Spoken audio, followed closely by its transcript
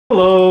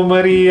Hello,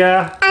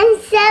 Maria.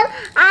 And so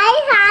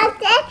I have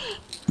this.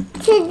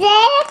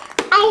 Today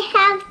I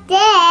have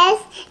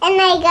this, and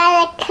I got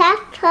a cup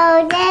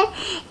holder,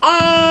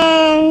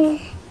 and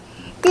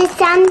there's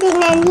something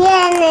in here,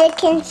 and it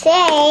can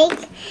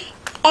shake,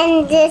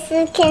 and this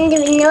can do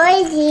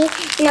noisy,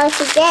 and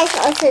also this,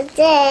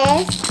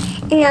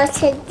 and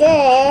also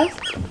this.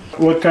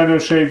 What kind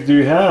of shape do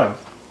you have?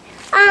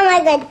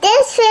 I got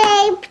this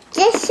shape,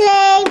 this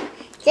shape,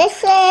 this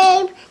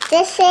shape,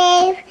 this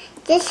shape,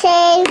 this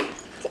shape.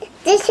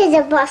 This is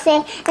the ball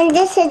shape, and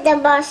this is the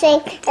ball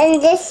shape,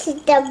 and this is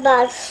the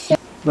ball shape.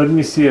 Let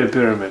me see a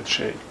pyramid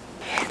shape.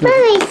 Let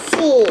me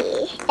see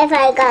if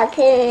I got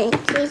pyramid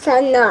shapes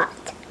or not.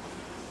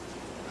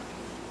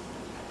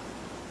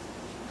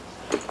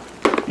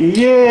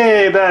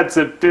 Yay, that's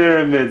a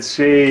pyramid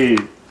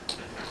shape.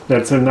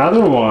 That's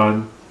another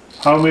one.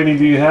 How many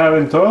do you have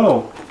in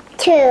total?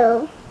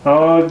 2.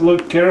 Oh,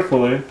 look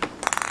carefully.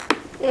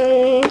 2.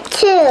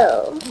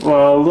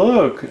 Well,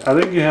 look, I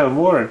think you have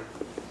more.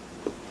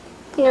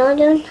 No, I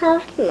don't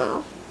have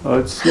no.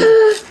 Let's see.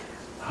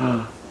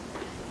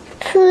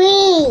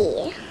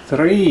 3.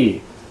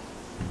 3.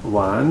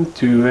 1,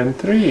 2, and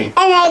 3. And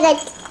I got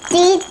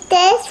these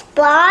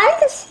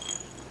balls,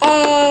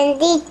 and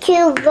these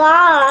 2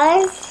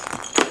 balls,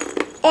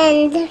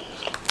 and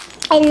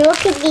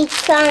look at these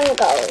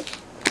triangles.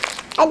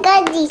 I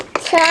got these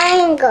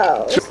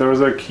triangles.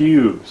 Those are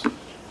cubes.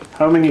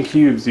 How many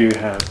cubes do you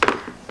have?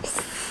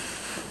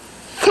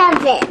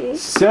 7.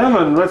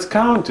 7. Let's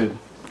count it.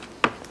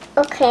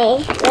 Okay,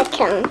 let's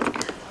count.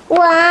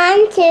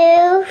 1,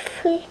 2,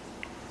 3.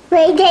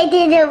 Wait, I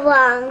did it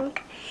wrong.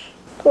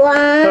 1.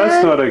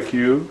 That's not a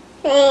cube.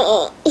 Yeah,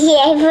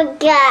 I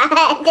forgot.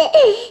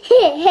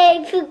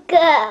 I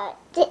forgot.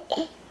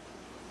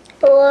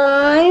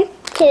 1,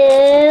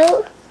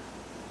 2,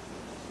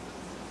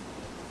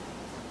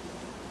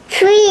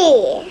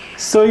 3.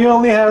 So you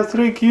only have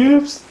 3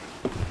 cubes?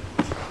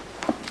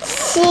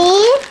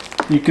 See?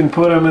 You can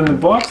put them in the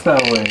box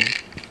that way.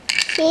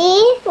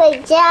 See?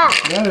 Like that.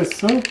 That is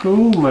so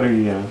cool,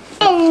 Maria.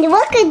 And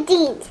look at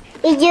these.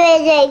 You do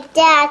it like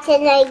that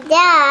and like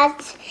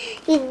that.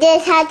 You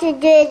just have to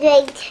do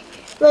it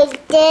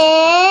like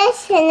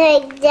this and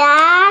like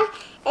that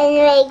and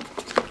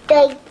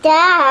like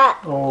that.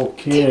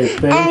 Okay,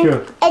 thank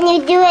you. And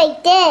you do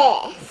like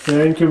this.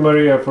 Thank you,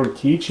 Maria, for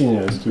teaching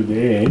us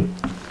today.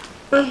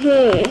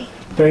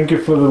 Thank you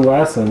for the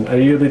lesson. Are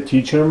you the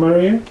teacher,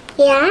 Maria?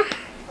 Yeah.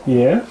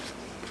 Yeah?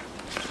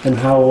 And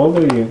how old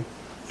are you?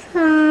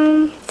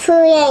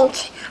 3.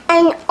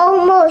 I'm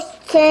almost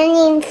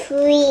turning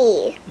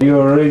 3. You're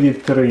already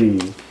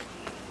 3.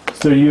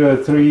 So you're a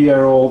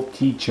 3-year-old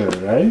teacher,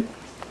 right?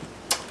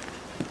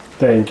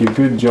 Thank you.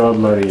 Good job,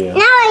 Maria.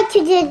 Now we have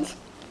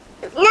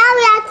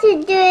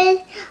to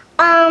do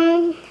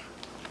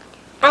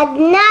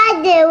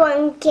another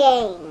one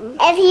game.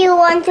 If you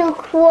want to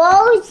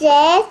close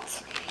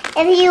it,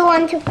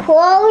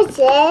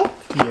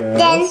 then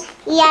Yes.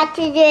 you have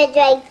to do it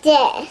like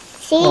this.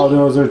 See? Oh,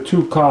 those are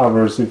 2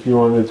 covers if you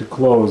wanted to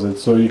close it,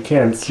 so you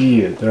can't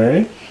see it,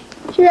 right?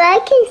 So I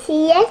can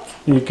see it.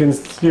 You can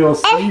still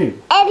see it.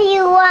 If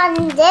you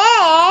want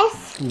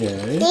this,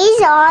 Yes.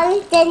 these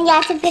on, then you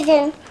have to put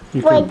them.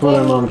 You can put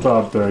them on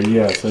top there.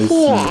 Yes, I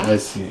see. Yeah. I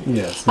see.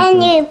 Yes.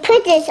 And you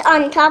put this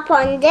on top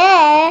on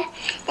there,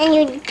 and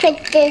you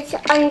put this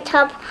on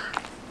top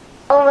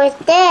over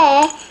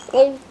there,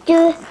 and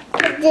you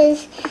put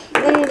this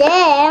in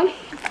there,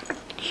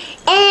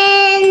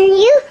 and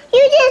you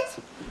just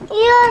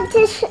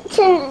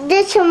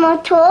some more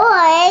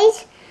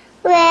toys.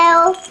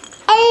 Well,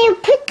 and you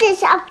put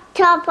this up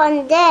top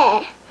on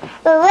there.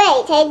 But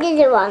wait, I did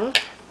it wrong.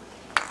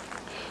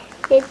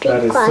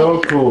 That is so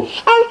cool.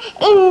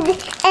 And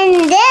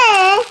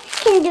there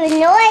can do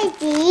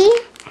noisy.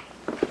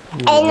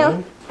 I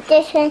know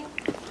this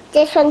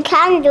one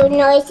can do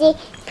noisy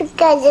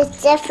because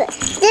it's different.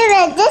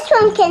 This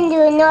one can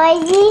do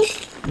noisy.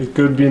 It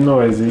could be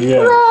noisy, yeah.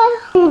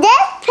 Well,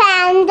 this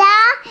panda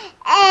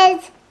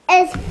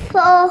is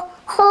for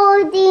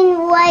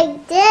holding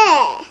like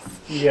this.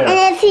 Yes. And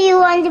if you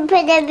want to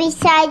put it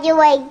beside you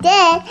like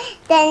this,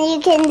 then you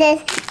can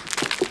just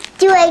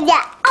do like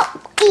that.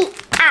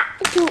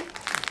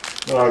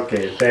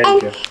 Okay,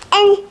 thank you.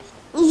 And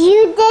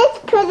you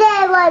just put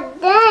it right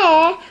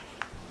there,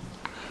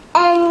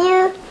 and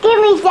you give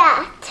me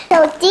that.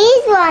 So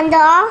these ones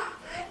are,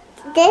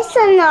 this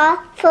one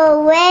are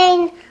for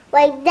rain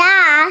like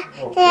that.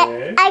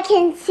 Okay. I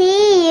can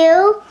see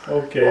you.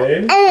 Okay.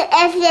 And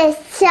if it's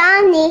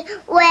sunny,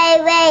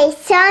 very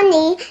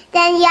sunny,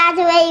 then you have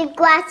to wear your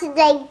glasses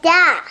like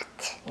that.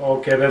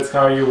 Okay, that's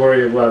how you wear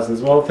your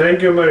glasses. Well,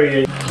 thank you,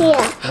 Maria.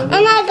 Yeah.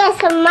 And I got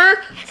some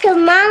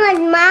mama's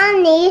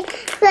money,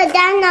 but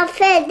that's not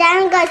fair. Then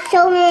I got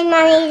so many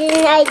money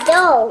and I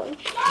don't.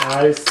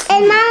 I see.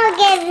 And mama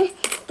gave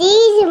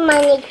these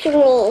money to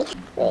me.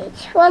 Wait,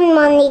 one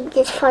money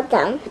just for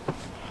them.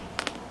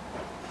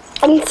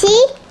 And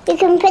see, you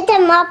can put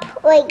them up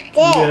like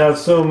this. You have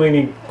so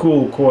many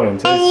cool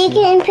coins. And you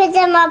can put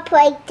them up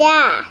like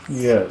that.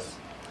 Yes.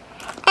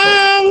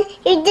 And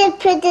you just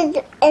put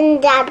it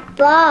in that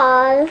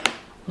ball.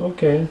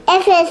 Okay.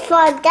 If it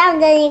falls down,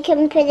 then you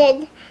can put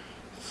it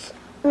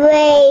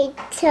way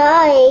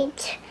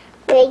tight,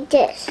 like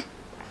this.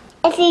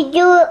 If you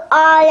do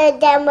all of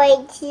them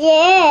like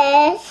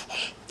this,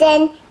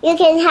 then you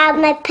can have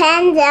my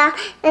panda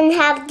and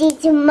have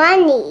these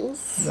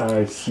monies.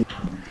 I see.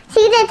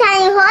 See the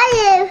tiny hole?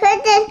 You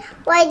put it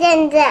right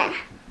in there.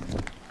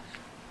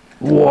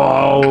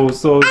 Wow,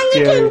 so And you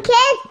scary. can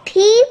kiss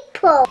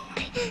people.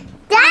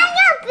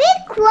 Daniel, be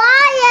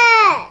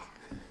quiet.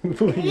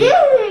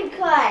 Really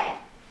quiet.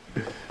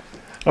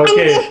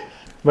 Okay,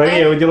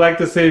 Maria, would you like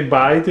to say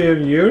bye to your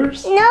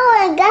viewers? No,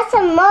 I got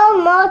some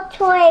more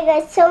toys. I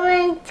got so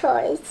many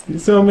toys.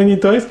 So many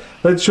toys.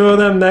 Let's show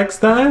them next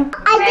time.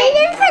 I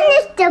didn't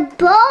finish the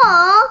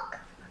book.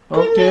 Give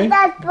Okay. me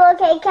that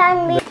book. I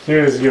can't read.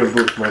 Here's your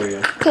book,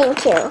 Maria.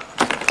 Thank you.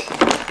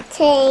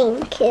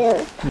 Thank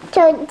you.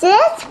 So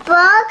this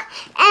book,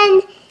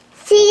 and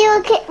see,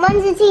 you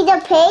want to see the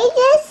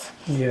pages?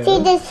 Yeah. See,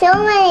 there's so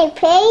many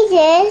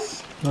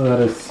pages. Let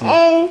us see.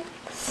 And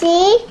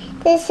see,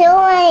 there's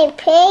so many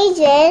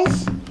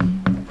pages.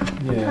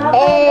 Yeah.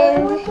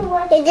 And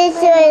you just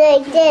do it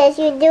like this.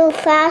 You do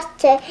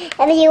faster.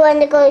 If you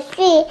want to go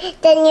straight,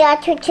 then you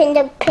have to turn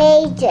the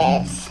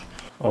pages.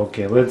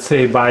 Okay, let's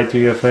say bye to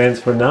your friends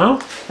for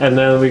now, and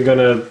then we're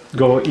gonna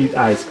go eat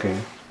ice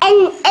cream.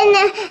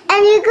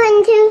 And you're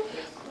going to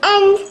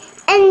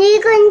and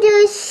you're going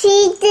to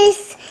see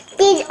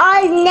these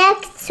all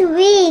next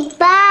week.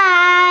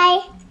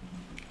 Bye.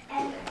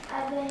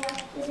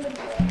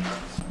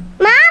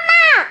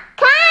 Mama,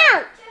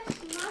 come.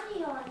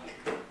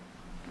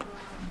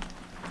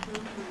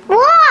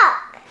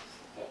 Walk.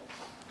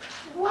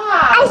 Wow.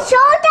 I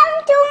showed them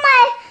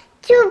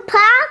to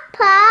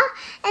Papa,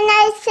 and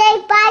I say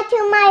bye to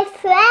my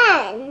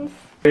friends.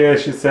 Yeah,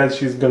 she said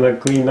she's gonna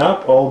clean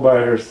up all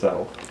by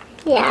herself.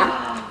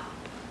 Yeah.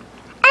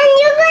 And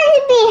you're going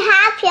to be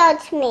happy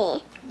with me.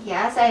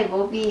 Yes, I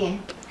will be.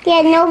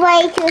 Yeah,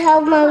 nobody to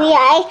help Maria.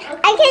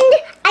 I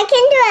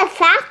can do it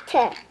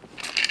faster.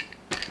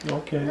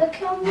 Okay. Look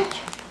how much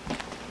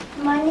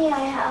money I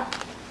have.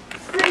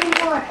 3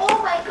 more.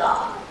 Oh my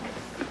god.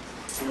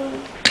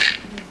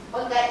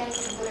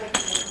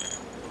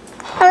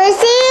 I will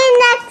see you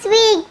next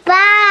week.